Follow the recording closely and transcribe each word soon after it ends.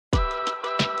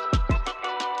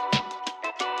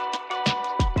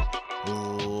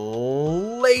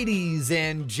Ladies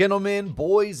and gentlemen,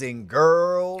 boys and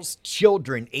girls,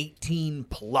 children 18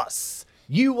 plus,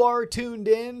 you are tuned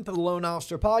in to the Lone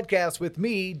Officer Podcast with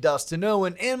me, Dustin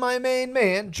Owen, and my main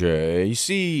man,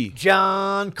 JC.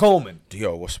 John Coleman.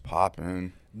 Yo, what's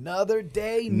poppin'? Another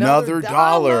day, Another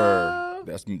dollar.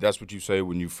 That's what you say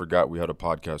when you forgot we had a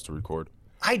podcast to record.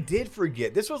 I did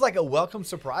forget. This was like a welcome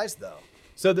surprise, though.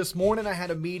 So this morning I had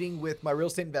a meeting with my real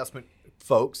estate investment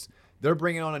folks. They're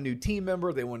bringing on a new team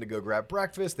member. They wanted to go grab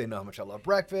breakfast. They know how much I love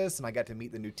breakfast, and I got to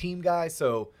meet the new team guy.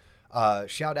 So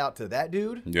shout out to that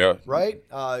dude. Yeah. Right?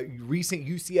 Recent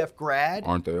UCF grad.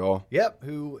 Aren't they all? Yep.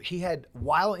 Who he had,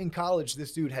 while in college,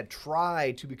 this dude had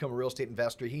tried to become a real estate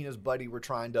investor. He and his buddy were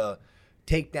trying to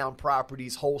take down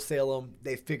properties, wholesale them.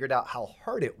 They figured out how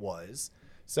hard it was.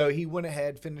 So he went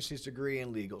ahead, finished his degree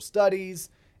in legal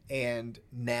studies, and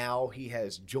now he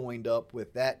has joined up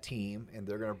with that team, and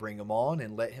they're going to bring him on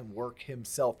and let him work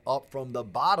himself up from the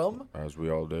bottom. As we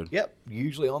all did. Yep.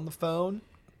 Usually on the phone,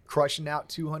 crushing out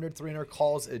 200, 300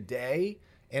 calls a day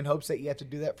in hopes that you have to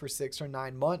do that for 6 or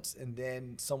 9 months, and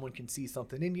then someone can see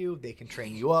something in you, they can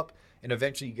train you up, and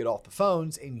eventually you get off the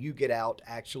phones and you get out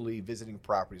actually visiting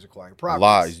properties, acquiring properties.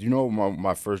 Lies. You know,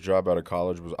 my first job out of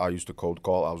college was I used to cold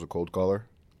call. I was a cold caller.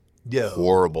 Yeah.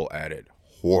 Horrible at it.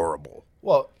 Horrible.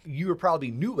 Well, you were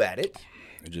probably new at it.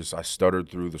 I stuttered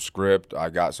through the script. I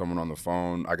got someone on the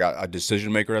phone. I got a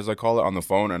decision maker, as I call it, on the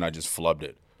phone, and I just flubbed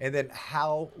it. And then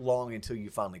how long until you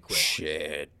finally quit?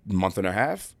 Shit. Month and a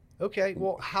half? Okay,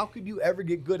 well, how could you ever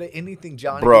get good at anything,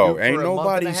 John? Bro, ain't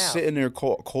nobody sitting there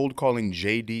cold calling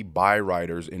JD buy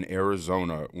riders in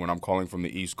Arizona when I'm calling from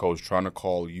the East Coast trying to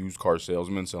call used car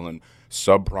salesmen selling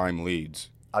subprime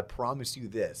leads. I promise you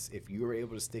this, if you were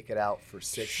able to stick it out for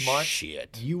 6 months,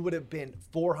 you would have been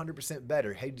 400%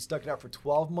 better. Had you stuck it out for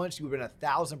 12 months, you would have been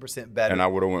 1,000% better. And I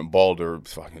would have went balder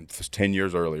fucking 10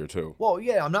 years earlier, too. Well,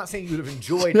 yeah, I'm not saying you would have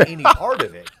enjoyed any part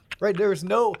of it. Right?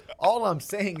 All I'm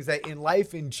saying is that in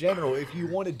life in general, if you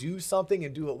want to do something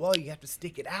and do it well, you have to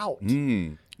stick it out.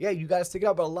 Yeah, you got to stick it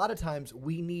out. But a lot of times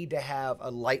we need to have a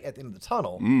light at the end of the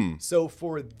tunnel. So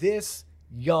for this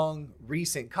young,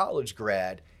 recent college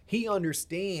grad, he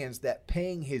understands that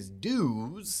paying his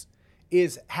dues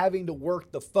is having to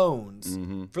work the phones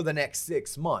for the next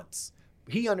 6 months.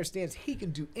 He understands he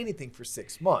can do anything for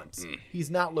 6 months. He's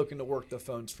not looking to work the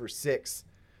phones for 6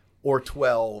 or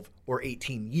 12 or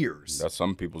 18 years. That's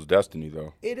some people's destiny,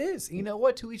 though. It is. You know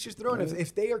what? To each his own.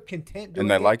 If they are content doing and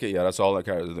they like it, yeah, that's all that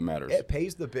matters. It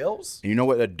pays the bills. You know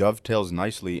what? That dovetails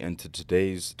nicely into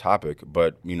today's topic.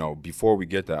 But, you know, before we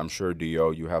get that, I'm sure, D.O.,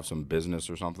 you have some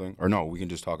business or something. Or no, we can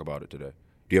just talk about it today.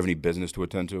 Do you have any business to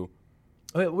attend to?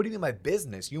 I mean, what do you mean by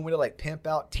business? You want to like pimp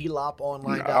out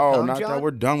tloponline.com, No, not John? that.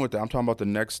 We're done with that. I'm talking about the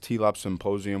next TLOP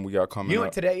symposium we got coming up. You know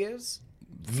what today is?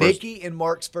 Nikki and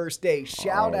Mark's first day.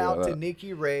 Shout out to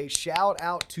Nikki Ray. Shout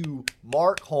out to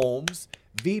Mark Holmes,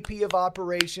 VP of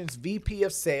Operations, VP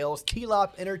of Sales,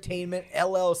 TLOP Entertainment,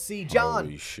 LLC. John,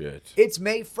 holy shit. It's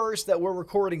May 1st that we're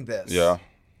recording this. Yeah.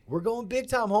 We're going big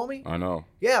time, homie. I know.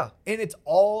 Yeah, and it's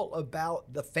all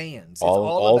about the fans. It's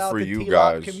all about for the you TLOP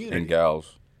guys community. and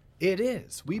gals. It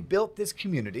is. We built this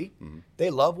community. They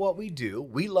love what we do.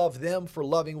 We love them for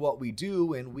loving what we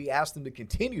do, and we ask them to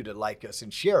continue to like us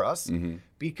and share us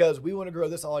because we want to grow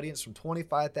this audience from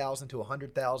 25,000 to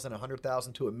 100,000,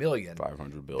 100,000 to 1 million.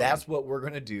 500 billion. That's what we're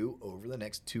going to do over the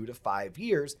next 2 to 5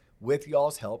 years with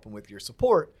y'all's help and with your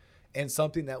support. And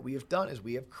something that we have done is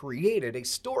we have created a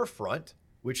storefront,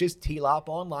 which is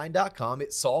tloponline.com.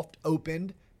 It soft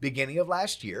opened beginning of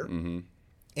last year.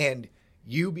 And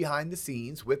you behind the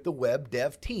scenes with the web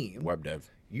dev team. Web dev.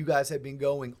 You guys have been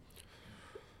going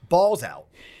balls out,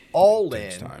 all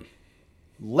in, time.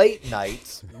 late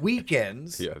nights,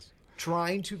 weekends, Yes.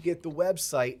 trying to get the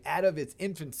website out of its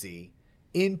infancy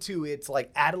into its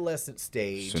like adolescent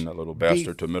stage. Send that little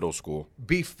bastard to middle school.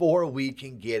 Before we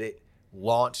can get it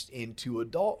launched into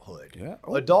adulthood. Yeah.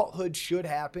 Oh. Adulthood should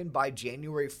happen by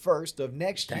January 1st of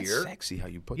next That's year. sexy how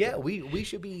you put Yeah, that. we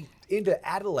should be into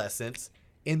adolescence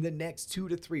in the next 2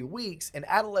 to 3 weeks. And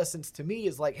adolescence to me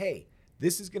is like, hey,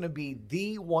 this is going to be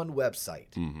the one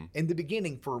website in the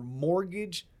beginning for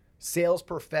mortgage sales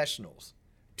professionals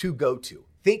to go to.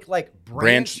 Think like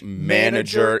branch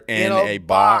manager in a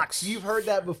box. You've heard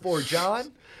that before,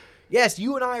 John. Yes,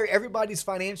 you and I are everybody's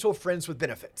financial friends with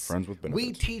benefits. Friends with benefits.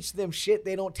 We teach them shit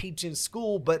they don't teach in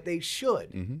school, but they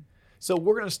should. So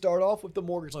we're going to start off with the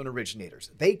mortgage loan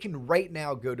originators. They can right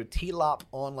now go to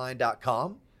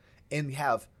tloponline.com and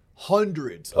have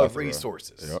hundreds of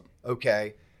resources. Yep.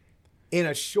 Okay. In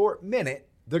a short minute,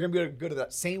 they're going to be able to go to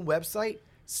that same website,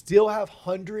 still have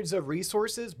hundreds of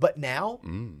resources, but now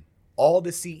all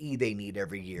the CE they need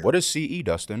every year. What is CE,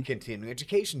 Dustin? Continuing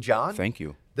education, John. Thank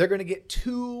you. They're going to get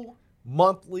 2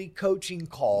 monthly coaching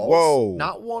calls. Whoa.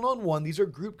 Not one-on-one. These are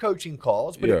group coaching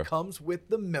calls, but it comes with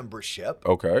the membership.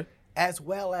 Okay. As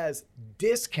well as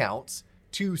discounts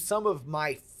to some of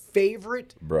my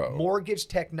favorite mortgage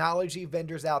technology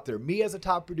vendors out there. Me as a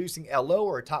top producing LO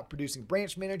or a top producing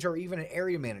branch manager or even an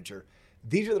area manager.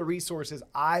 These are the resources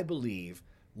I believe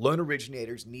loan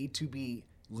originators need to be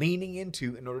leaning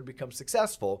into in order to become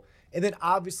successful. And then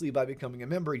obviously by becoming a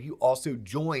member, you also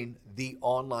join the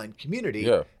online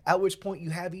community, at which point you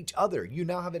have each other. You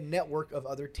now have a network of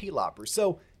other TLOPers.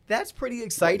 So that's pretty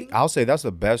exciting. I'll say that's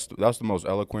the most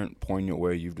eloquent, poignant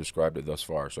way you've described it thus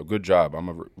far. So good job. I'm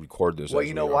going to record this. Well,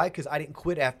 you know why? Because I didn't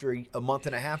quit after a month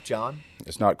and a half, John.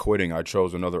 It's not quitting. I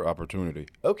chose another opportunity.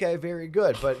 Okay, very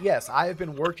good. But yes, I have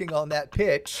been working on that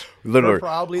pitch. Literally, for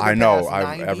probably the I know.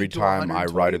 past 90 every to time I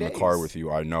ride in the days. car with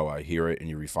you, I know. I hear it and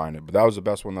you refine it. But that was the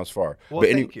best one thus far. Well,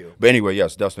 thank you. But anyway,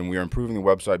 yes, Dustin, we are improving the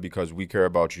website because we care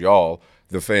about y'all,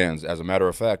 the fans. As a matter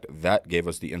of fact, that gave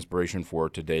us the inspiration for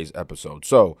today's episode.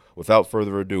 So, without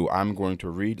further ado, I'm going to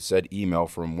read said email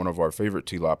from one of our favorite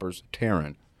T-Loppers,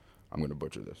 Taryn. I'm going to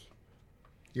butcher this.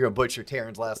 You're going to butcher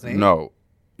Taryn's last name? No.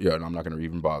 Yeah, and I'm not going to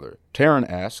even bother. Taryn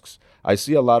asks, I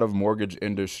see a lot of mortgage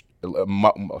I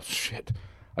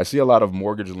see a lot of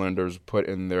mortgage lenders put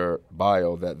in their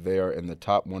bio that they are in the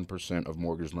top 1% of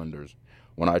mortgage lenders.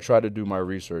 When I try to do my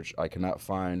research, I cannot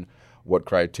find what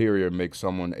criteria makes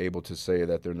someone able to say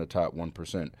that they're in the top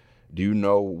 1%. Do you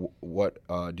know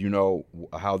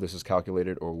how this is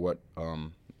calculated or what?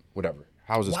 Whatever.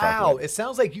 How is this calculated? Wow, it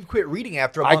sounds like you quit reading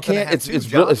after a month and a half.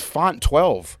 It's font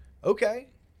 12. Okay,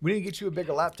 we need to get you a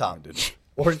bigger laptop.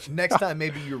 Or next time,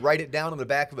 maybe you write it down on the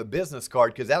back of a business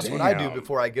card, because that's what I do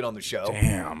before I get on the show.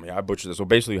 Damn, yeah, I butchered this. So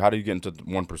basically, how do you get into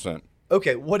 1%?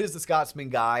 Okay, what is the Scotsman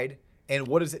Guide, and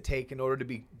what does it take in order to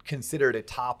be considered a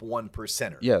top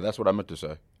 1%er? Yeah, that's what I meant to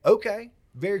say. Okay,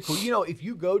 very cool. You know, if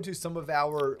you go to some of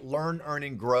our Learn, Earn,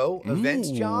 and Grow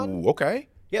events, John. Okay.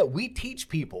 Yeah, we teach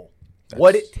people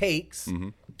what it takes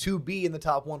to be in the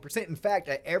top 1%. In fact,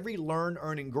 at every Learn,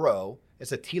 Earn, and Grow,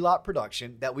 it's a T-Lot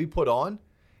production that we put on,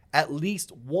 at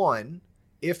least one,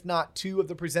 if not two of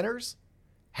the presenters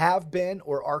have been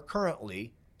or are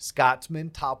currently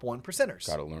Scotsman top 1%ers.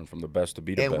 Got to learn from the best to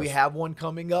be the best. And we have one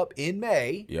coming up in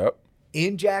May. Yep.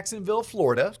 In Jacksonville,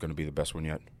 Florida. It's going to be the best one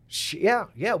yet.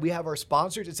 Yeah. We have our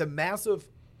sponsors. It's a massive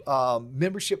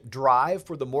membership drive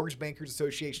for the Mortgage Bankers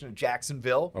Association of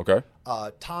Jacksonville. Okay.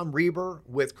 Tom Reber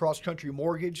with Cross Country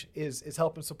Mortgage is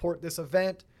helping support this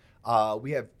event.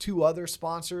 We have 2 other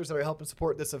sponsors that are helping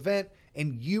support this event,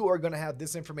 and you are going to have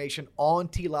this information on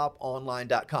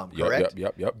tloponline.com, correct?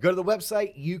 Yep. Go to the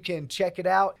website. You can check it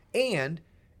out. And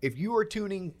if you are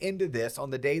tuning into this on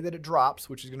the day that it drops,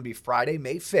 which is going to be Friday,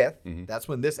 May 5th, that's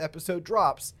when this episode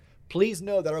drops, please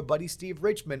know that our buddy Steve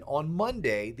Richmond on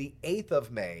Monday, the 8th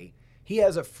of May, he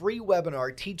has a free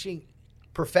webinar teaching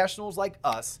professionals like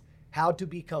us how to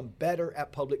become better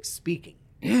at public speaking.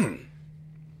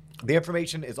 The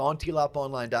information is on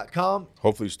tloponline.com.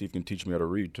 Hopefully Steve can teach me how to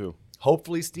read too.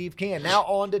 Hopefully Steve can. Now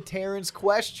on to Taryn's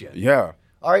question. Yeah.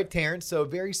 All right, Taryn. So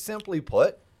very simply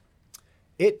put,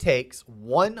 it takes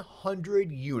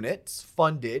 100 units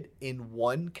funded in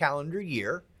 1 calendar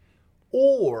year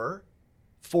or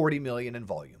 40 million in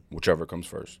volume. Whichever comes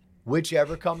first.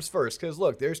 Whichever comes first. Because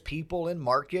look, there's people in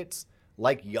markets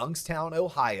like Youngstown,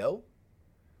 Ohio,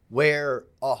 where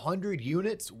 100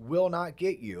 units will not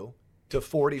get you to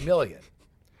 40 million,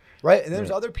 right? And there's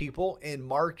other people in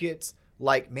markets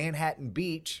like Manhattan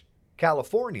Beach,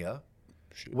 California,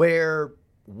 where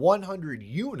 100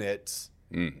 units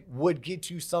would get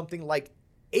you something like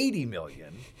 80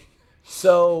 million.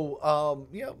 So,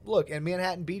 look, and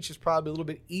Manhattan Beach is probably a little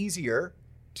bit easier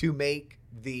to make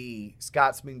the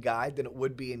Scotsman Guide than it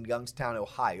would be in Youngstown,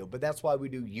 Ohio. But that's why we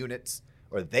do units.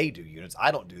 Or they do units.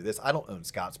 I don't do this. I don't own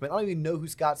Scotsman. I don't even know who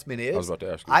Scotsman is. I was about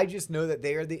to ask you. I just know that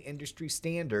they are the industry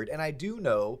standard. And I do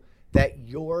know that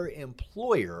your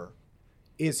employer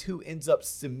is who ends up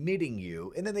submitting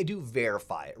you. And then they do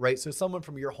verify it, right? So someone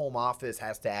from your home office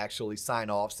has to actually sign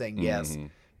off saying, yes,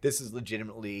 this is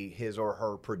legitimately his or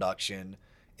her production.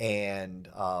 And,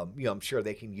 I'm sure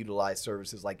they can utilize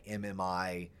services like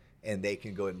MMI, and they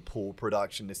can go ahead and pull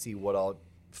production to see what all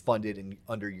funded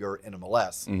under your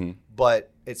NMLS,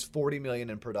 but it's 40 million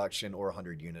in production or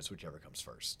 100 units, whichever comes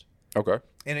first. Okay.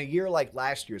 In a year like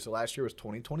last year, so last year was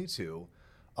 2022,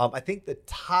 I think the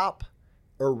top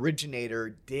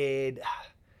originator did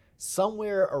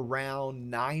somewhere around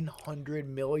 900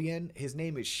 million. His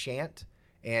name is Shant,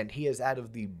 and he is out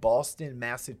of the Boston,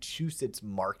 Massachusetts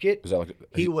market. Is that like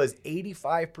He was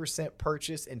 85%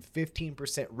 purchase and 15%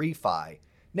 refi.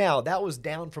 Now, that was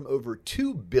down from over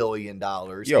 $2 billion in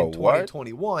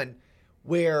 2021,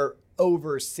 where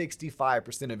over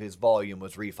 65% of his volume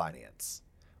was refinance.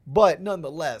 But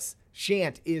nonetheless,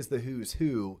 Shant is the who's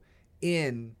who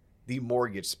in the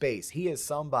mortgage space. He is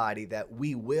somebody that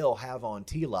we will have on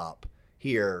TLOP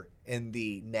here in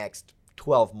the next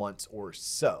 12 months or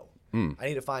so. I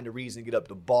need to find a reason to get up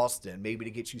to Boston, maybe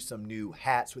to get you some new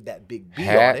hats with that big B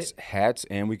on it. Hats,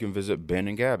 and we can visit Ben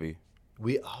and Gabby.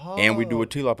 And we do a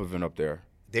TLOP event up there.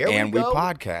 And we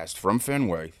podcast from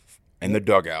Fenway in the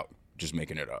dugout, just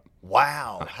making it up.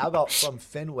 Wow. How about from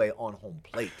Fenway on home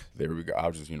plate? There we go.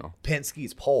 I'll just,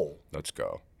 Penske's pole. Let's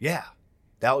go. Yeah.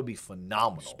 That would be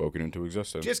phenomenal. Spoken into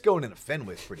existence. Just going into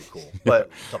Fenway is pretty cool.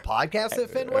 But the podcast at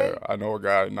Fenway? I know a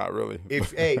guy, not really.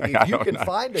 If you can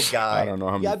find a guy. I don't know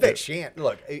how many. Yeah, I bet Shant.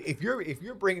 Look, if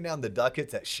you're bringing down the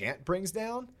ducats that Shant brings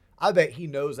down, I bet he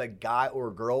knows a guy or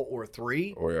a girl or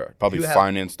three. Or probably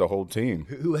finance the whole team.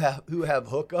 Who have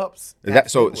hookups.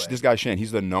 So this guy Shant,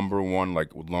 he's the number one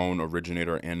loan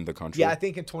originator in the country. Yeah, I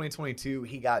think in 2022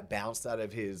 he got bounced out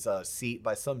of his seat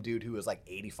by some dude who was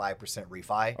 85%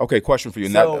 refi. Okay, question for you.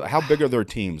 So, how big are their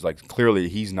teams? Clearly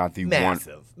he's not the one.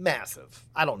 Massive.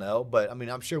 I don't know, but I mean,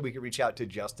 I'm sure we could reach out to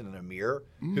Justin and Amir,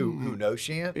 who know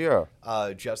Shant. Yeah.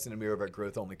 Justin and Amir over at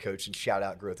Growth Only Coaching. Shout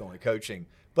out Growth Only Coaching.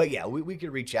 But yeah, we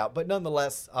could reach out. But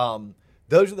nonetheless,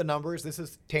 those are the numbers. This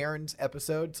is Taryn's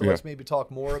episode, so let's maybe talk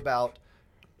more about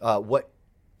what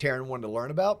Taryn wanted to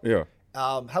learn about. Yeah.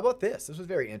 How about this? This was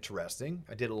very interesting.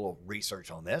 I did a little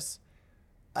research on this.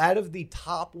 Out of the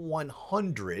top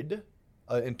 100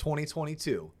 in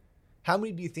 2022, how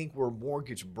many do you think were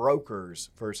mortgage brokers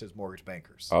versus mortgage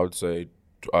bankers? I would say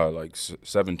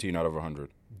 17 out of 100.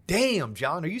 Damn,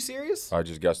 John, are you serious? I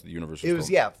just guessed the universe. It was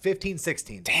 15,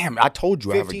 16. Damn, I told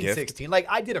you 15, I have a gift. 16.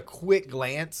 I did a quick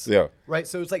glance. Yeah. Right,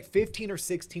 so it's 15 or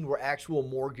 16 were actual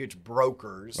mortgage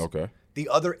brokers. Okay. The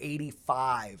other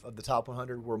 85 of the top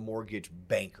 100 were mortgage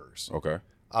bankers. Okay.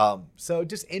 So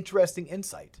just interesting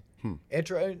insight.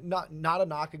 Not a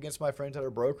knock against my friends that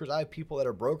are brokers. I have people that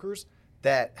are brokers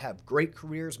that have great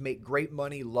careers, make great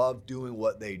money, love doing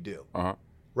what they do.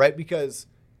 Right? Because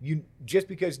just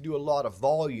because you do a lot of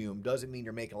volume doesn't mean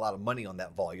you're making a lot of money on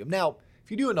that volume. Now,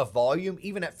 if you do enough volume,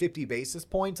 even at 50 basis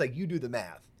points, you do the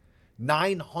math.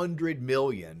 $900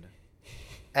 million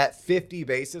at 50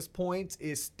 basis points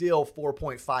is still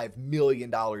 $4.5 million in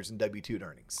W-2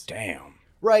 earnings. Damn.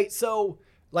 Right? So,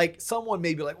 someone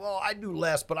may be well, I do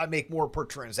less, but I make more per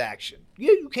transaction.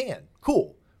 Yeah, you can.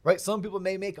 Cool. Right? Some people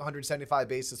may make 175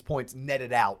 basis points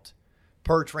netted out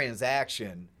per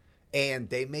transaction, and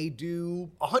they may do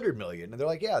 $100 million. And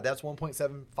they're yeah, that's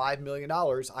 $1.75 million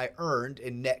I earned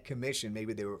in net commission.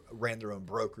 Maybe they ran their own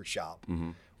broker shop.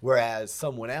 Whereas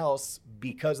someone else,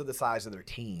 because of the size of their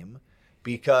team,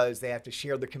 because they have to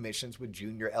share the commissions with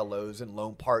junior LOs and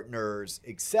loan partners,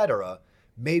 etc.,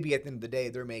 maybe at the end of the day,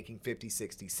 they're making 50,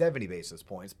 60, 70 basis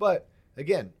points. But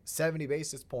again, 70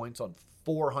 basis points on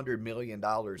 $400 million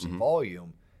in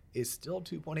volume is still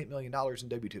 $2.8 million in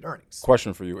W-2 earnings.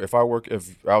 Question for you. If I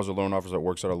was a loan officer that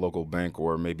works at a local bank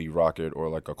or maybe Rocket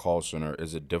or a call center,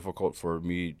 is it difficult for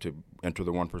me to enter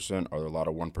the 1%? Are there a lot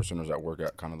of 1%ers that work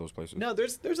at kind of those places? No,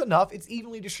 there's enough. It's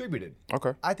evenly distributed.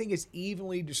 Okay. I think it's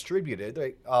evenly distributed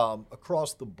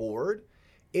across the board.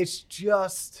 It's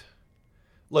just,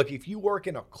 look, if you work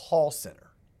in a call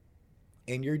center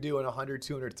and you're doing 100,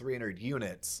 200, 300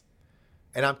 units,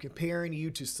 and I'm comparing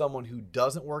you to someone who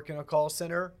doesn't work in a call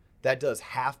center that does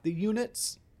half the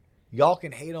units, y'all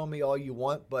can hate on me all you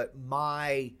want, but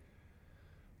my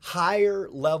higher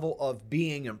level of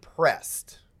being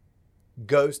impressed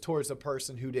goes towards a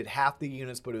person who did half the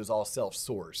units, but it was all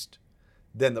self-sourced,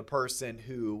 than the person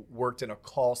who worked in a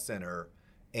call center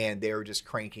and they were just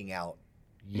cranking out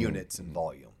units and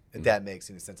volume, if that makes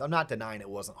any sense. I'm not denying it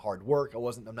wasn't hard work.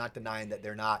 I'm not denying that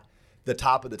they're not the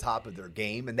top of their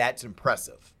game, and that's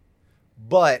impressive.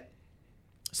 But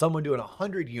someone doing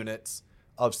 100 units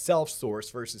of self-source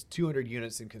versus 200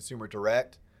 units in consumer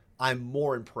direct, I'm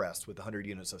more impressed with 100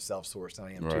 units of self-source than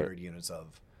I am 200 units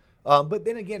of. But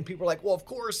then again, people are well, of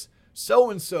course,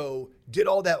 so-and-so did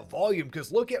all that volume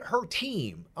because look at her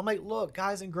team. I'm look,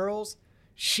 guys and girls,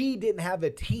 she didn't have a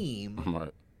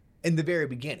team in the very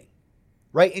beginning,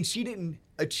 right? And she didn't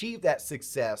achieve that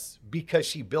success because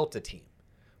she built a team.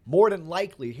 More than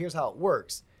likely, here's how it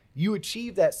works. You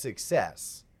achieve that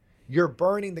success. You're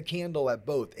burning the candle at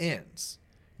both ends.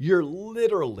 You're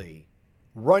literally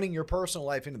running your personal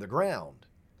life into the ground.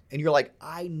 And you're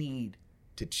I need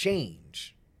to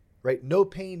change. right? No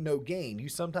pain, no gain. You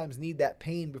sometimes need that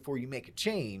pain before you make a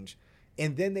change.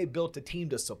 And then they built a team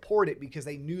to support it because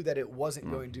they knew that it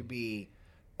wasn't going to be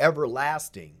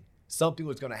everlasting. Something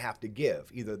was going to have to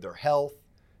give, either their health,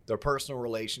 their personal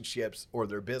relationships, or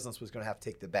their business was going to have to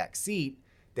take the back seat.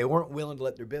 They weren't willing to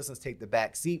let their business take the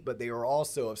back seat, but they were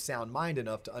also of sound mind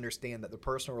enough to understand that their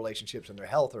personal relationships and their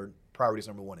health are priorities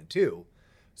number 1 and 2.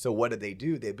 So what did they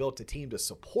do? They built a team to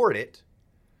support it,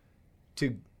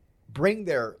 to bring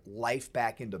their life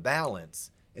back into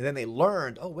balance. And then they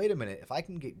learned, oh, wait a minute, if I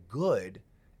can get good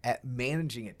at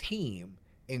managing a team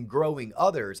and growing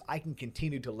others, I can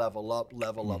continue to level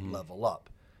up.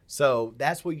 So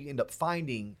that's what you end up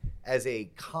finding as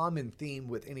a common theme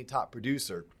with any top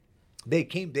producer. They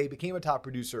became a top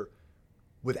producer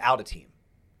without a team.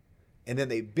 And then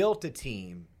they built a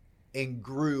team and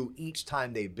grew each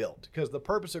time they built. Because the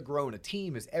purpose of growing a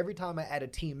team is every time I add a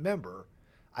team member,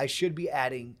 I should be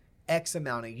adding X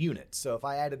amount of units. So if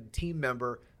I added a team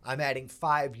member, I'm adding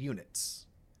 5 units.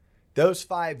 Those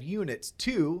 5 units,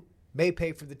 2 may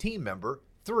pay for the team member,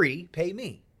 3 pay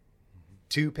me.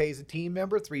 2 pays a team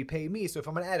member, 3 pay me. So if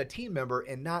I'm going to add a team member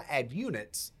and not add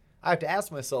units, I have to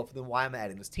ask myself then why I'm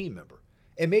adding this team member.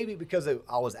 And maybe because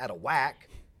I was out of whack,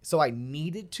 so I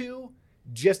needed to,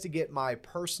 just to get my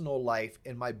personal life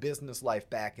and my business life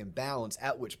back in balance,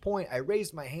 at which point I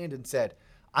raised my hand and said,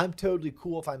 I'm totally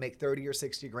cool if I make 30 or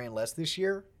 60 grand less this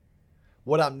year.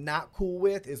 What I'm not cool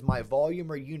with is my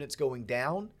volume or units going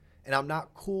down, and I'm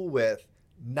not cool with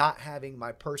not having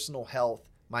my personal health,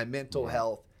 my mental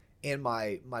health, and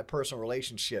my personal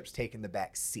relationships taking the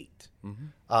back seat.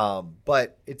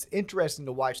 But it's interesting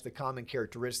to watch the common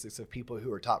characteristics of people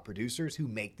who are top producers who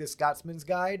make this Scotsman's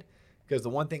Guide, because the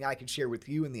one thing I can share with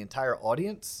you and the entire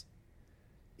audience,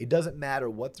 it doesn't matter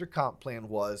what their comp plan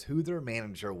was, who their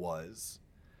manager was,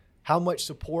 how much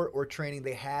support or training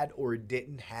they had or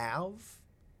didn't have.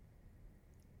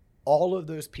 All of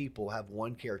those people have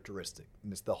one characteristic,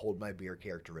 and it's the hold my beer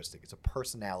characteristic. It's a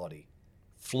personality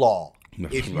flaw.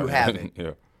 If you have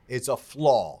it, it's a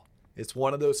flaw. It's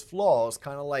one of those flaws,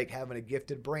 kind of like having a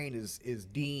gifted brain is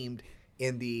deemed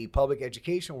in the public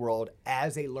education world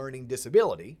as a learning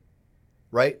disability,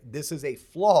 right? This is a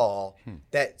flaw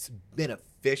that's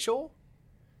beneficial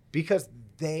because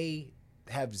they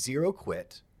have zero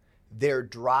quit. Their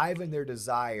drive and their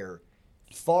desire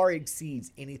far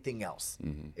exceeds anything else.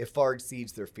 It far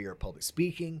exceeds their fear of public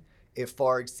speaking. It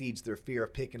far exceeds their fear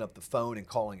of picking up the phone and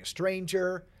calling a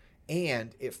stranger.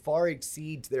 And it far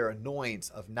exceeds their annoyance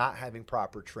of not having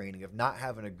proper training, of not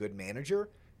having a good manager,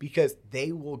 because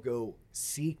they will go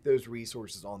seek those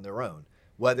resources on their own,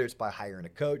 whether it's by hiring a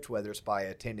coach, whether it's by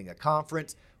attending a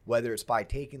conference, whether it's by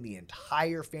taking the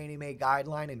entire Fannie Mae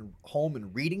guideline and home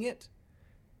and reading it.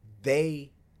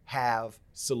 They have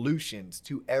solutions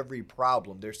to every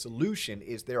problem. Their solution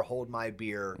is their hold my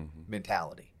beer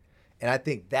mentality. And I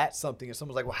think that's something, if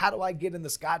someone's like, well, how do I get in the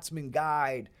Scotsman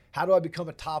Guide? How do I become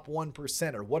a top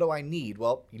 1%er? What do I need?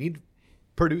 Well, you need to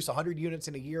produce 100 units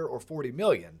in a year or 40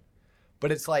 million.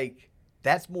 But it's like,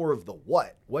 that's more of the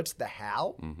what. What's the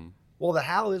how? Well, the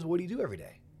how is, what do you do every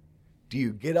day? Do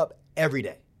you get up every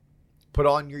day, put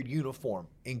on your uniform,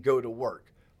 and go to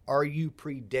work? Are you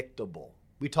predictable?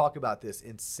 We talk about this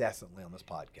incessantly on this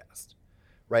podcast,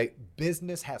 right?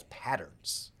 Business has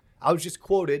patterns. I was just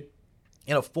quoted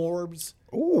in a Forbes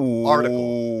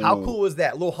article. How cool was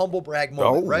that? A little humble brag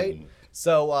moment, right?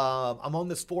 So I'm on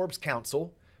this Forbes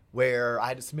council where I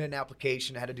had to submit an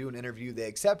application, I had to do an interview, they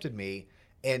accepted me,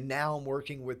 and now I'm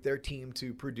working with their team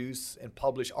to produce and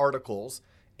publish articles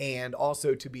and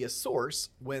also to be a source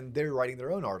when they're writing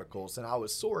their own articles. And I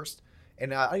was sourced,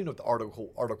 and I don't even know what the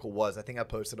article was. I think I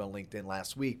posted on LinkedIn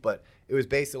last week, but it was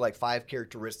basically like 5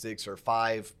 characteristics or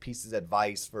 5 pieces of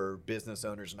advice for business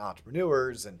owners and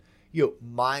entrepreneurs. And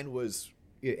mine was,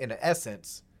 in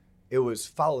essence, it was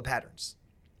follow the patterns.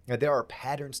 Now, there are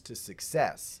patterns to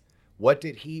success. What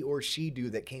did he or she do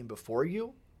that came before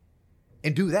you?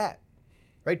 And do that,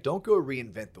 right? Don't go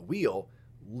reinvent the wheel.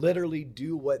 Literally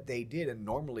do what they did. And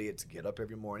normally it's get up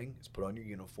every morning, it's put on your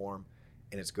uniform,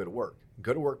 and it's go to work.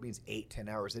 Go to work means 8-10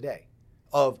 hours a day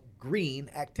of green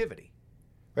activity,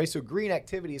 right? So green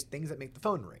activity is things that make the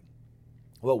phone ring.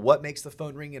 Well, what makes the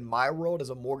phone ring in my world as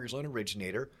a mortgage loan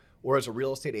originator, or as a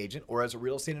real estate agent, or as a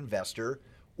real estate investor,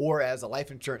 or as a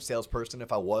life insurance salesperson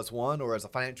if I was one, or as a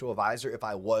financial advisor if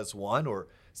I was one, or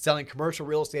selling commercial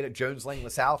real estate at Jones Lang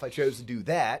LaSalle if I chose to do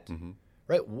that,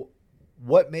 right?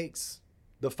 What makes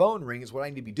the phone ring is what I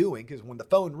need to be doing, because when the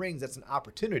phone rings, that's an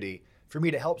opportunity for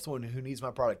me to help someone who needs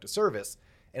my product or service.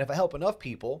 And if I help enough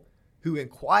people who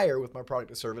inquire with my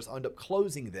product or service, I end up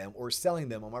closing them or selling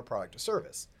them on my product or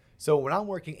service. So when I'm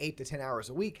working 8 to 10 hours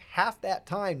a week, half that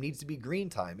time needs to be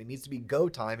green time. It needs to be go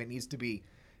time. It needs to be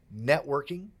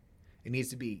networking. It needs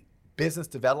to be business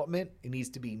development. It needs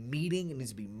to be meeting. It needs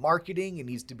to be marketing. It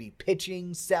needs to be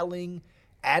pitching, selling,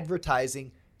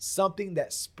 advertising, something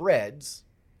that spreads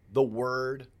the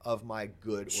word of my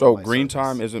good. So my green service.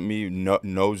 time isn't me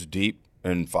nose deep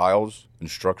in files and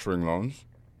structuring loans?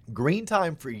 Green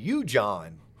time for you,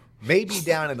 John, may be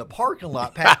down in the parking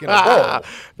lot packing a bowl.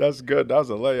 That's good. That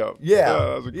was a layup. Yeah,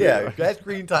 that was a good that's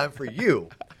green time for you.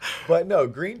 But no,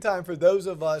 green time for those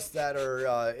of us that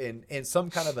are in some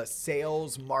kind of a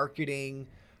sales, marketing,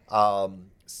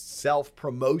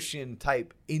 self-promotion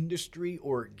type industry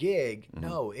or gig. Mm-hmm.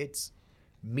 No, it's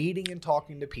meeting and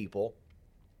talking to people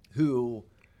who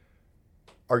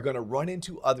are going to run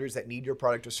into others that need your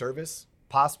product or service,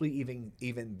 possibly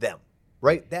even them,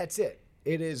 right? That's it.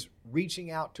 It is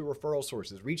reaching out to referral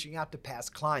sources, reaching out to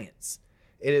past clients.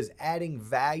 It is adding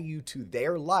value to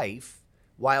their life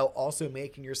while also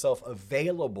making yourself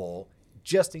available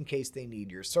just in case they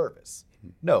need your service.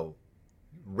 No,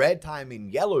 red time and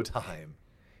yellow time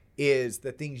is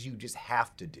the things you just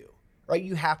have to do, right?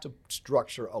 You have to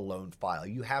structure a loan file.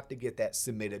 You have to get that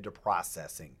submitted to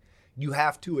processing. You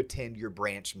have to attend your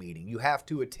branch meeting. You have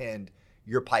to attend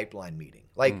your pipeline meeting.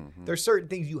 Like there's certain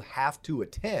things you have to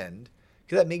attend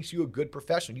because that makes you a good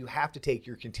professional. You have to take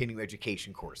your continuing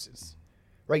education courses,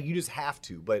 right? You just have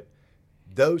to, but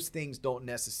those things don't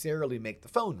necessarily make the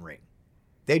phone ring.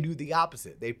 They do the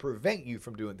opposite. They prevent you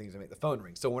from doing things that make the phone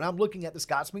ring. So when I'm looking at the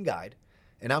Scotsman Guide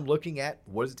and I'm looking at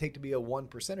what does it take to be a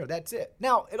 1%er, that's it.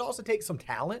 Now, it also takes some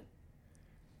talent.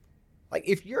 Like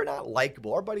if you're not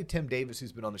likable, our buddy Tim Davis,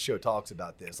 who's been on the show, talks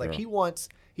about this. Like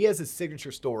he has his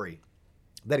signature story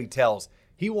that he tells.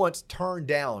 He once turned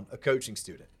down a coaching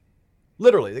student.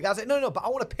 Literally, the guy said, no, but I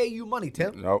want to pay you money,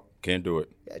 Tim. Nope, can't do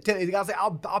it. Yeah, the guy said,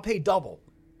 I'll pay double.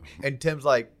 And Tim's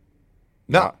like,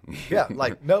 no. Yeah,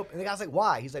 like, nope. And the guy's like,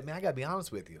 why? He's like, man, I got to be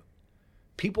honest with you.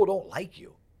 People don't like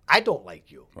you. I don't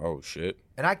like you. Oh, shit.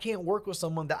 And I can't work with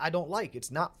someone that I don't like. It's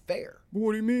not fair.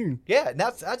 What do you mean? Yeah, and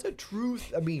that's a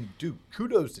truth. I mean, dude,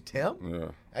 kudos to Tim. Yeah.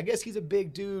 I guess he's a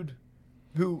big dude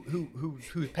who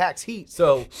packs heat.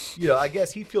 So, I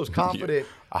guess he feels confident.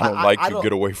 I don't like you.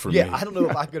 Get away from me. Yeah, I don't know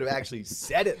if I could have actually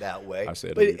said it that way. I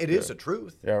said but it is the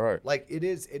truth. Yeah, right. Like it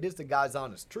is the guy's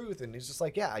honest truth. And it's just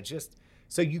like,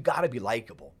 so you got to be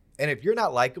likable. And if you're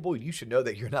not likable, you should know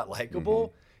that you're not likable.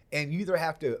 Mm-hmm. And you either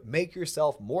have to make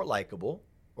yourself more likable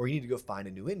or you need to go find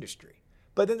a new industry.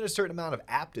 But then there's a certain amount of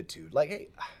aptitude. Like, hey,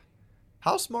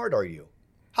 how smart are you?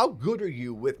 How good are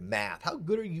you with math? How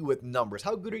good are you with numbers?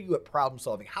 How good are you at problem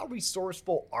solving? How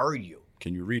resourceful are you?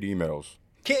 Can you read emails?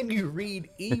 Can you read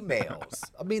emails?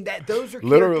 I mean, those are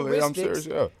literally. I'm serious.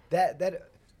 Yeah.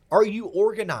 That are you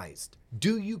organized?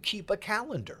 Do you keep a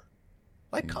calendar?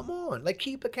 Like, come on, like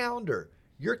keep a calendar.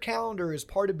 Your calendar is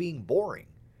part of being boring.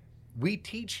 We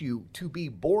teach you to be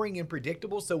boring and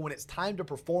predictable, so when it's time to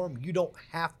perform, you don't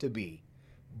have to be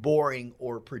boring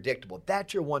or predictable.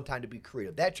 That's your one time to be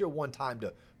creative. That's your one time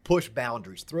to push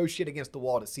boundaries, throw shit against the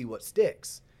wall to see what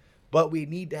sticks. But we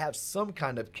need to have some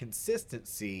kind of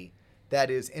consistency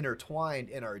that is intertwined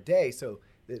in our day. So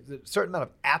the certain amount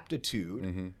of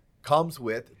aptitude comes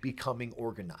with becoming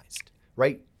organized,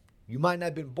 right? You might not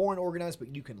have been born organized,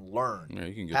 but you can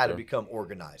learn how to become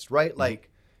organized, right? Like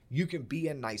you can be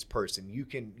a nice person. You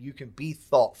can be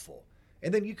thoughtful.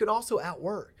 And then you can also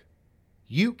outwork.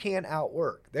 You can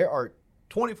outwork. There are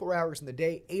 24 hours in the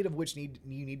day, 8 of which you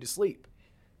need to sleep.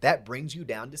 That brings you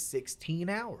down to 16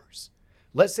 hours.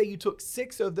 Let's say you took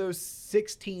 6 of those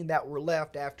 16 that were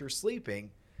left after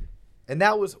sleeping, and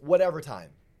that was whatever time.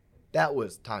 That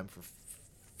was time for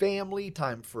family,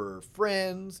 time for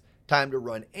friends, time to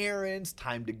run errands,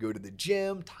 time to go to the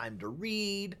gym, time to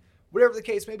read, whatever the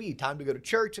case may be, time to go to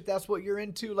church if that's what you're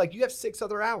into. Like you have 6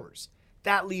 other hours.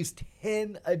 That leaves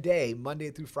 10 a day, Monday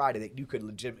through Friday, that you could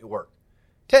legitimately work.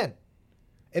 10.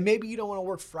 And maybe you don't want to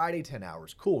work Friday 10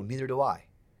 hours. Cool, neither do I.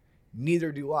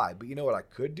 Neither do I. But you know what I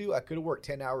could do? I could have worked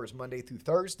 10 hours Monday through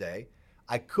Thursday.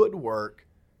 I could work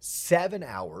 7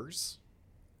 hours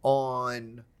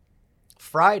on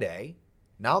Friday.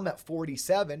 Now I'm at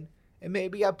 47, and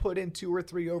maybe I put in 2 or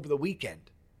 3 over the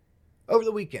weekend.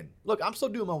 Look, I'm still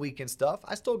doing my weekend stuff.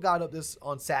 I still got up this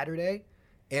on Saturday,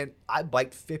 and I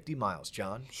biked 50 miles,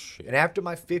 John. Shit. And after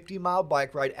my 50-mile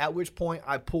bike ride, at which point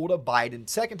I pulled a Biden.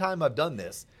 Second time I've done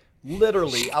this.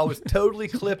 Literally, I was totally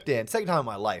clipped in. Second time in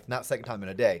my life, not second time in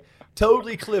a day.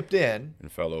 Totally clipped in.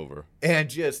 And fell over. And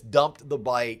just dumped the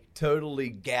bike, totally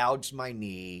gouged my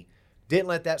knee. Didn't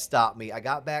let that stop me. I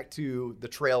got back to the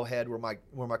trailhead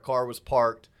where my car was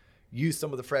parked. used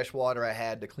some of the fresh water I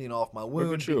had to clean off my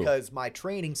wound because my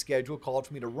training schedule called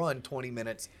for me to run 20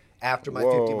 minutes after my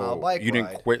 50-mile bike ride. You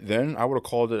didn't quit then? I would have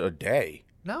called it a day.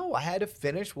 No, I had to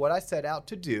finish what I set out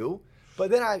to do. But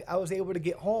then I was able to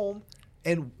get home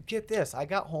and get this. I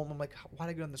got home. I'm like, why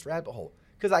did I go down this rabbit hole?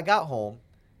 Because I got home,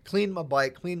 cleaned my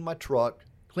bike, cleaned my truck,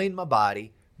 cleaned my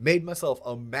body, made myself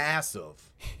a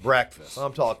massive breakfast.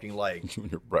 I'm talking like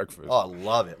your breakfast. Oh, I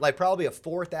love it. Like probably a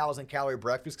 4,000 calorie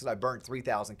breakfast because I burned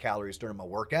 3,000 calories during my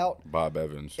workout. Bob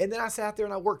Evans. And then I sat there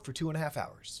and I worked for 2.5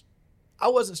 hours. I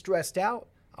wasn't stressed out.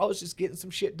 I was just getting some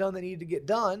shit done that needed to get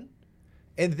done.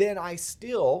 And then I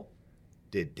still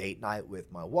did date night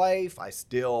with my wife. I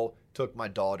still took my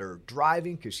daughter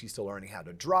driving because she's still learning how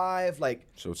to drive. Like,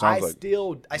 so it sounds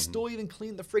I still even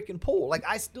cleaned the freaking pool. Like,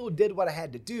 I still did what I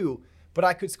had to do, but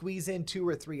I could squeeze in 2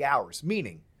 or 3 hours.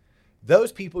 Meaning,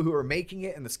 those people who are making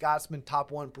it in the Scotsman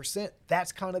top 1%,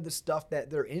 that's kind of the stuff that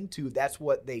they're into. That's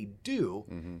what they do.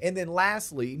 And then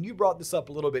lastly, and you brought this up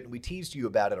a little bit and we teased you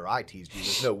about it, or I teased you.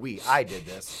 There's no we. I did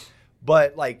this.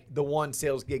 But like the one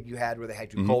sales gig you had where they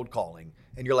had you cold calling,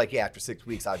 and you're like, yeah, after 6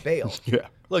 weeks I bailed. Yeah.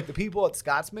 Look, the people at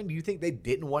Scotsman, do you think they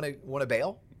didn't want to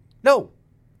bail? No,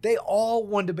 they all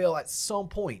wanted to bail at some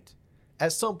point.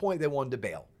 At some point, they wanted to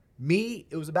bail. Me,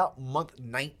 it was about month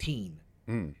 19.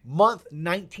 Month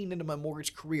 19 into my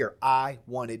mortgage career, I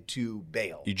wanted to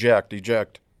bail.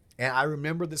 Eject. And I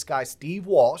remember this guy, Steve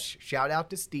Walsh. Shout out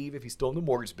to Steve if he's still in the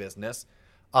mortgage business.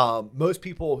 Most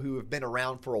people who have been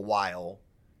around for a while,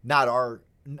 not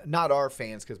our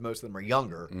fans because most of them are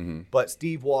younger, but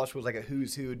Steve Walsh was like a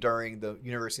who's who during the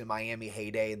University of Miami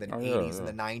heyday in the 80s and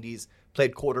the 90s.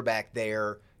 Played quarterback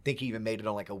there. I think he even made it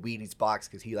on like a Wheaties box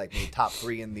because he like made top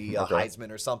 3 in the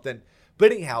Heisman or something.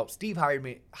 But anyhow, Steve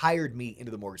hired me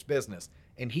into the mortgage business.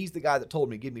 And he's the guy that told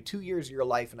me, give me 2 years of your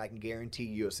life and I can guarantee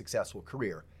you a successful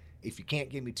career. If you can't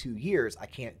give me 2 years, I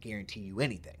can't guarantee you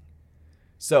anything.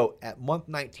 So at month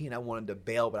 19, I wanted to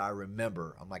bail, but I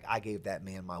remember, I'm like, I gave that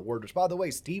man my word. Which, by the way,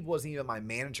 Steve wasn't even my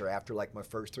manager after like my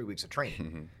first 3 weeks of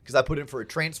training. Because I put in for a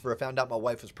transfer. I found out my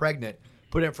wife was pregnant.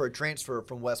 Put in for a transfer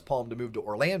from West Palm to move to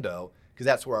Orlando because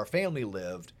that's where our family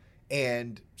lived.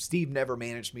 And Steve never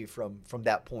managed me from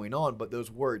that point on, but those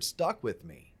words stuck with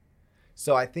me.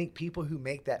 So I think people who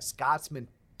make that Scotsman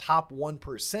top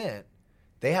 1%,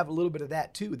 they have a little bit of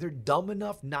that too. They're dumb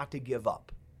enough not to give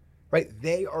up, right?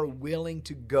 They are willing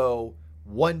to go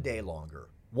 1 day longer,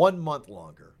 1 month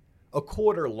longer, a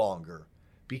quarter longer,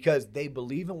 because they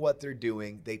believe in what they're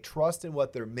doing. They trust in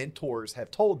what their mentors have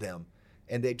told them,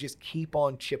 and they just keep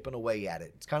on chipping away at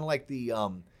it. It's kind of like the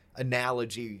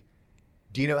analogy.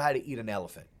 Do you know how to eat an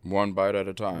elephant? 1 bite at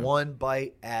a time. 1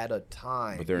 bite at a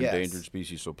time. But they're endangered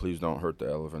species, so please don't hurt the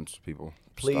elephants, people.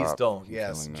 Please don't.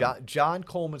 Yes. John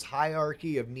Coleman's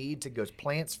hierarchy of need goes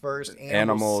plants first,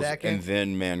 animals second, and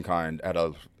then mankind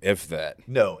if that.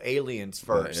 No, aliens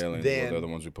first. Aliens, then they're the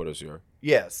ones who put us here.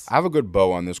 Yes. I have a good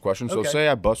bow on this question. So say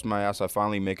I bust my ass, I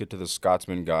finally make it to the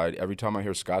Scotsman guide. Every time I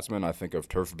hear Scotsman, I think of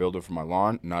turf builder for my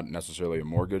lawn, not necessarily a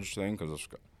mortgage thing because of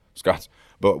Scots.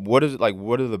 But what is it like?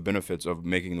 What are the benefits of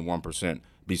making the 1%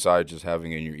 besides just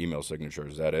having it in your email signature?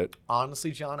 Is that it?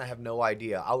 Honestly, John, I have no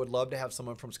idea. I would love to have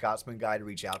someone from Scotsman Guide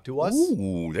reach out to us.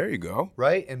 Ooh, there you go.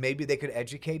 Right? And maybe they could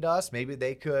educate us. Maybe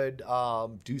they could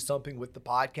do something with the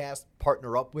podcast,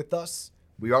 partner up with us.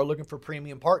 We are looking for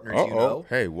premium partners, you know.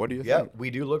 Hey, what do you think?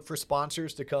 We do look for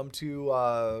sponsors to come to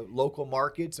local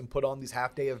markets and put on these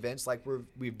half-day events like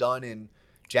we've done in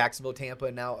Jacksonville, Tampa,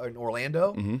 and now in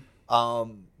Orlando.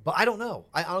 But I don't know.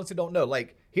 I honestly don't know.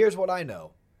 Like, here's what I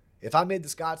know. If I made the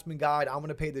Scotsman Guide, I'm going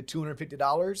to pay the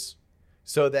 $250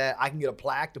 so that I can get a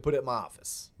plaque to put it in my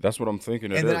office. That's what I'm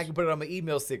thinking. And then I can put it on my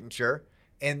email signature.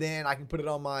 And then I can put it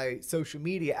on my social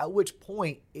media, at which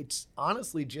point it's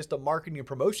honestly just a marketing and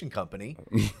promotion company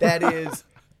that is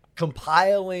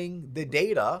compiling the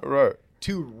data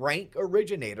to rank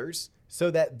originators so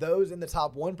that those in the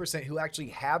top 1% who actually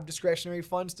have discretionary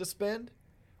funds to spend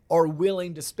are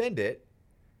willing to spend it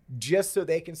just so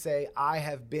they can say, I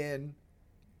have been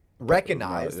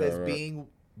recognized as being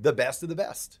the best of the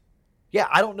best. Yeah,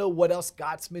 I don't know what else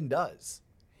Scotsman does.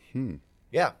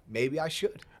 Yeah, maybe I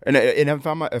should. And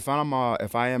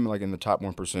if I am like in the top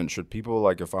 1%, should people,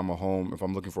 like if I'm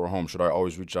looking for a home, should I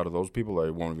always reach out to those people, or I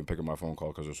won't even pick up my phone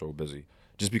call because they're so busy?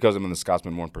 Just because I'm in the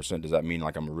Scotsman 1%, does that mean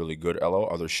like I'm a really good LO?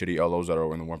 Are there shitty LOs that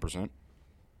are in the 1%?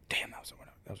 Damn, that was a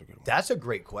good one. That's a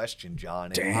great question,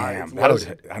 John. Damn,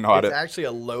 it's actually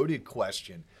a loaded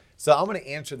question. So I'm going to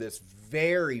answer this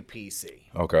very PC.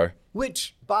 Okay.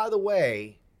 Which, by the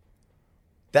way,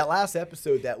 that last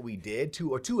episode that we did,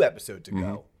 two episodes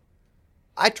ago,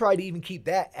 I tried to even keep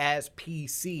that as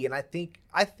PC, and I think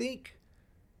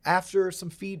after some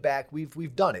feedback,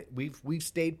 we've done it. We've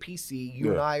stayed PC.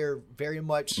 You and I are very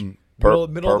much middle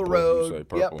of the purple, road.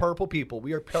 purple. Yeah, purple people.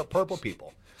 We are purple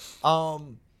people.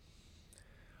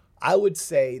 I would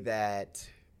say that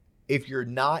if you're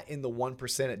not in the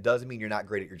 1%, it doesn't mean you're not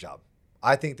great at your job.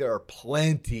 I think there are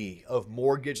plenty of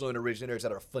mortgage loan originators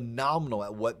that are phenomenal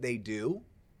at what they do,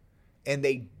 and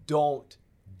they don't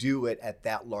do it at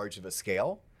that large of a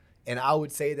scale. And I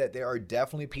would say that there are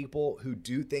definitely people who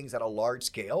do things at a large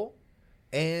scale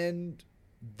and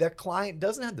their client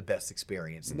doesn't have the best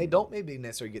experience and they don't maybe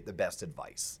necessarily get the best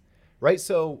advice, right?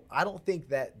 So I don't think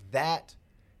that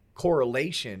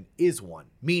correlation is one.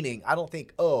 Meaning, I don't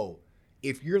think,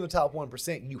 if you're in the top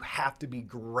 1%, you have to be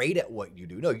great at what you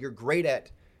do. No, you're great at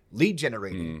lead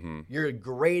generating. You're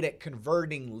great at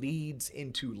converting leads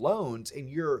into loans, and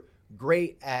you're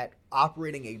great at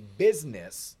operating a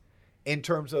business in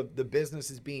terms of the business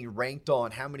is being ranked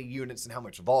on how many units and how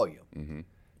much volume.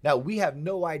 Now, we have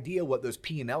no idea what those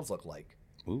P&Ls look like.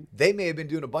 Ooh. They may have been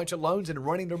doing a bunch of loans and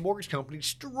running their mortgage company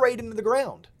straight into the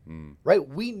ground, right?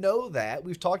 We know that.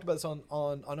 We've talked about this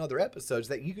on other episodes,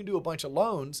 that you can do a bunch of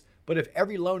loans, but if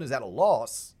every loan is at a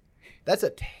loss, that's a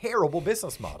terrible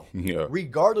business model,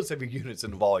 regardless of your units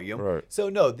and volume. Right. So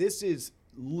no, this is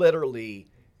literally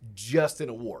just an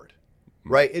award,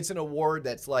 right? It's an award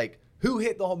that's like, who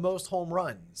hit the most home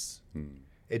runs?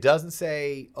 It doesn't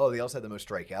say, they also had the most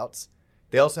strikeouts.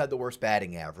 They also had the worst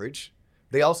batting average.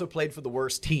 They also played for the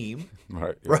worst team,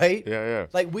 right? Yeah.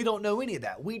 Like, we don't know any of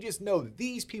that. We just know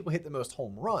these people hit the most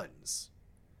home runs.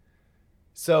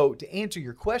 So to answer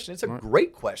your question, it's a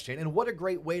great question. And what a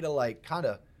great way to like kind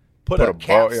of put a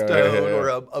capstone or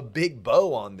a big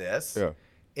bow on this. Yeah.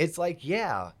 It's like,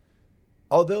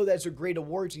 although that's a great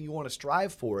award and you want to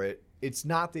strive for it, it's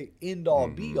not the end all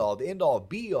be all. The end all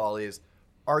be all is,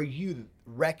 are you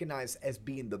recognized as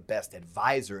being the best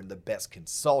advisor and the best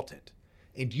consultant?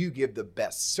 And do you give the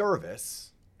best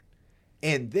service?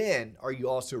 And then are you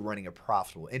also running a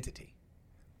profitable entity?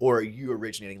 Or are you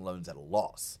originating loans at a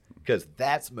loss? Because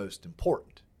that's most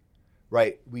important,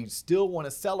 right? We still want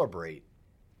to celebrate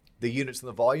the units and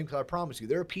the volume, because I promise you,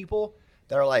 there are people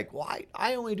that are like, well,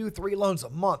 I only do 3 loans a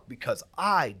month because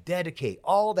I dedicate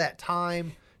all that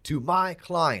time to my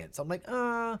clients. I'm like,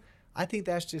 I think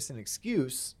that's just an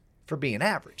excuse for being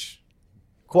average,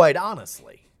 quite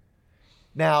honestly.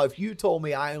 Now, if you told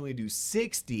me I only do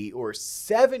 60 or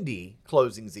 70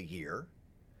 closings a year,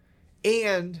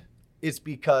 and it's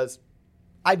because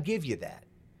I'd give you that.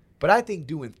 But I think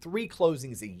doing 3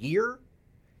 closings a year,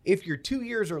 if you're 2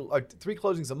 years or 3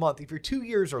 closings a month, if you're 2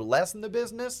 years or less in the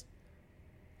business,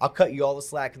 I'll cut you all the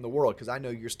slack in the world because I know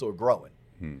you're still growing.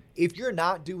 If you're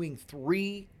not doing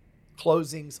 3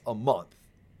 closings a month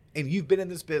and you've been in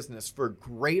this business for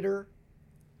greater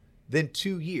than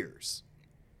 2 years,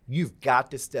 you've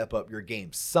got to step up your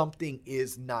game. Something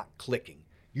is not clicking.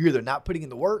 You're either not putting in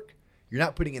the work, you're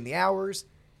not putting in the hours,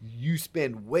 you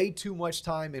spend way too much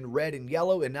time in red and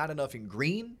yellow and not enough in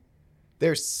green.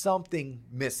 There's something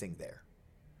missing there.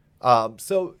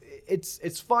 So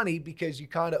it's funny because you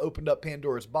kind of opened up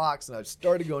Pandora's box and I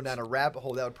started going down a rabbit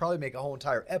hole that would probably make a whole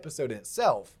entire episode in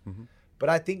itself. But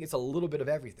I think it's a little bit of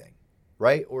everything,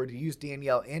 right? Or to use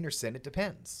Danielle Anderson, it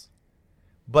depends.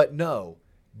 But no,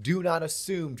 do not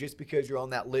assume just because you're on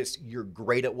that list, you're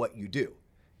great at what you do.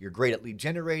 You're great at lead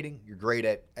generating. You're great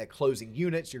at closing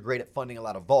units. You're great at funding a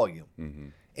lot of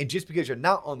volume. And just because you're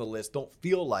not on the list, don't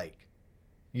feel like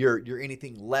you're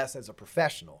anything less as a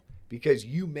professional, because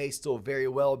you may still very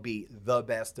well be the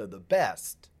best of the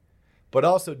best. But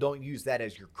also don't use that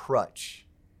as your crutch.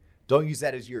 Don't use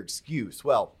that as your excuse.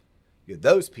 Well,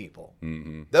 those people,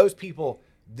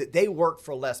 they work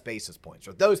for less basis points,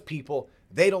 or those people,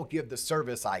 they don't give the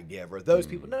service I give, or those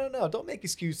people. No. Don't make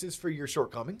excuses for your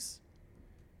shortcomings.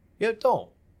 Don't,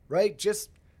 right?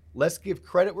 Just let's give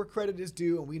credit where credit is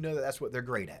due, and we know that that's what they're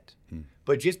great at.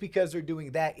 But just because they're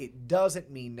doing that, it doesn't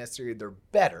mean necessarily they're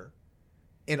better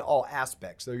in all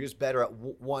aspects. They're just better at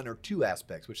one or two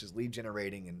aspects, which is lead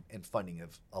generating and funding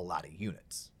of a lot of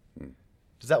units.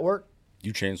 Does that work?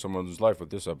 You changed someone's life with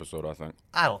this episode, I think.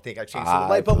 I don't think I changed someone's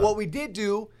life, but what we did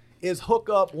do is hook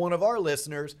up one of our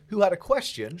listeners who had a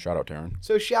question. Shout out, Taryn.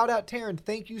 So shout out, Taryn.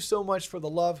 Thank you so much for the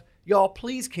love. Y'all,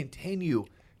 please continue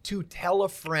to tell a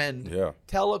friend,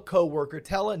 tell a coworker,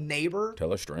 tell a neighbor,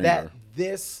 tell a stranger that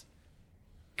this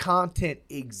content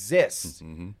exists.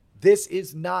 This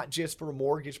is not just for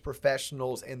mortgage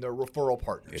professionals and their referral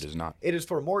partners. It is not. It is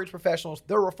for mortgage professionals,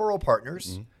 their referral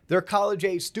partners, their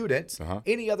college-age students,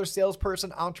 any other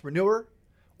salesperson, entrepreneur,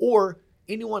 or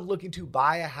anyone looking to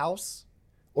buy a house,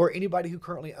 or anybody who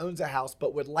currently owns a house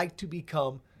but would like to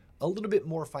become a little bit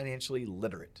more financially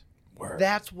literate. Word.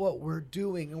 That's what we're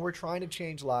doing. And we're trying to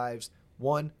change lives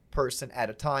one person at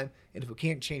a time. And if we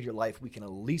can't change your life, we can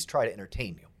at least try to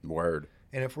entertain you. Word.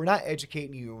 And if we're not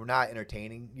educating you, we're not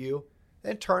entertaining you,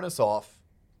 then turn us off.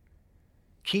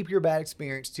 Keep your bad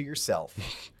experience to yourself.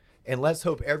 And let's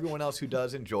hope everyone else who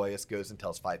does enjoy us goes and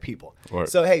tells 5 people. Right.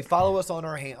 So, hey, follow us on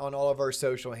on all of our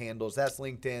social handles. That's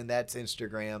LinkedIn. That's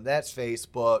Instagram. That's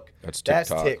Facebook. That's That's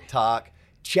TikTok. TikTok.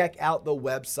 Check out the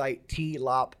website,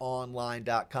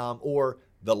 tloponline.com or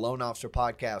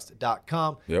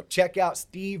theloanofficerpodcast.com. Yep. Check out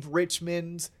Steve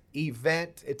Richmond's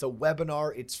event. It's a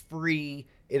webinar. It's free.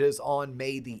 It is on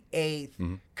May the 8th.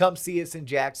 Mm-hmm. Come see us in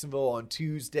Jacksonville on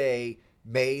Tuesday,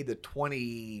 May the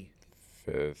 20th. 5th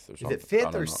or Is something. it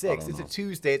 5th or 6th? It's a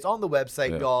Tuesday. It's on the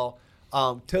website, Yeah. y'all.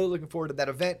 Totally looking forward to that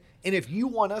event. And if you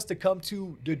want us to come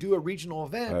to do a regional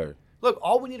event, Hey. look,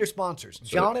 all we need are sponsors. That's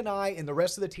John it. and I and the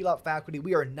rest of the TLOP faculty,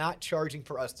 we are not charging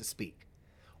for us to speak.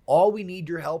 All we need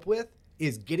your help with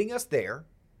is getting us there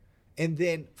and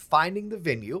then finding the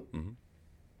venue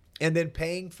and then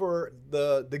paying for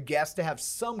the guests to have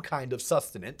some kind of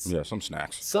sustenance. Yeah, some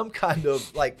snacks. Some kind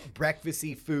of like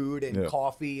breakfasty food and Yeah.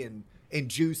 coffee and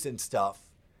juice and stuff.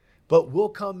 But we'll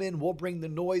come in, we'll bring the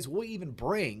noise, we'll even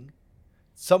bring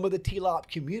some of the TLOP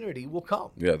community will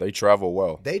come. Yeah, they travel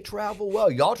well. They travel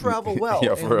well. Y'all travel well.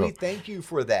 Yeah, and for real. we thank you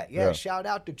for that. Yeah, Yeah. shout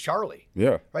out to Charlie.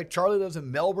 Yeah. Right? Charlie lives in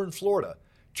Melbourne, Florida.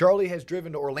 Charlie has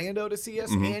driven to Orlando to see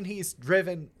us, and he's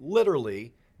driven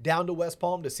literally down to West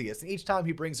Palm to see us. And each time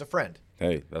he brings a friend.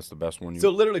 Hey, that's the best one. So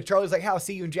literally, Charlie's like, "Hey, I'll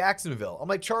see you in Jacksonville." I'm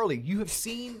like, "Charlie, you have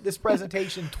seen this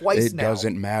presentation twice it now."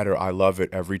 doesn't matter. I love it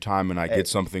every time, and I get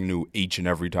something new each and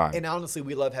every time. And honestly,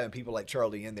 we love having people like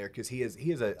Charlie in there because he is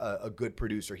a good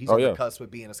producer. He's Oh, on yeah. the cusp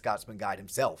of being a Scotsman guide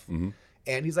himself.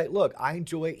 And he's like, look, I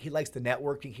enjoy it. He likes the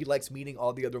networking. He likes meeting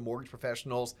all the other mortgage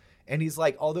professionals. And he's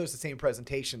like, although it's the same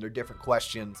presentation, they're different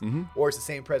questions. Or it's the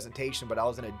same presentation, but I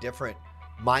was in a different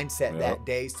mindset that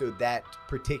day. So that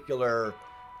particular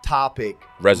topic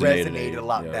resonated a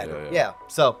lot better. Yeah.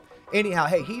 So anyhow,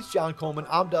 hey, he's John Coleman.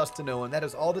 I'm Dustin Owen. That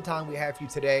is all the time we have for you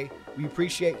today. We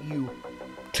appreciate you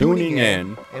Tuning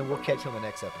in. and we'll catch you on the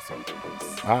next episode.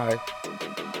 Peace.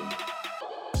 Bye.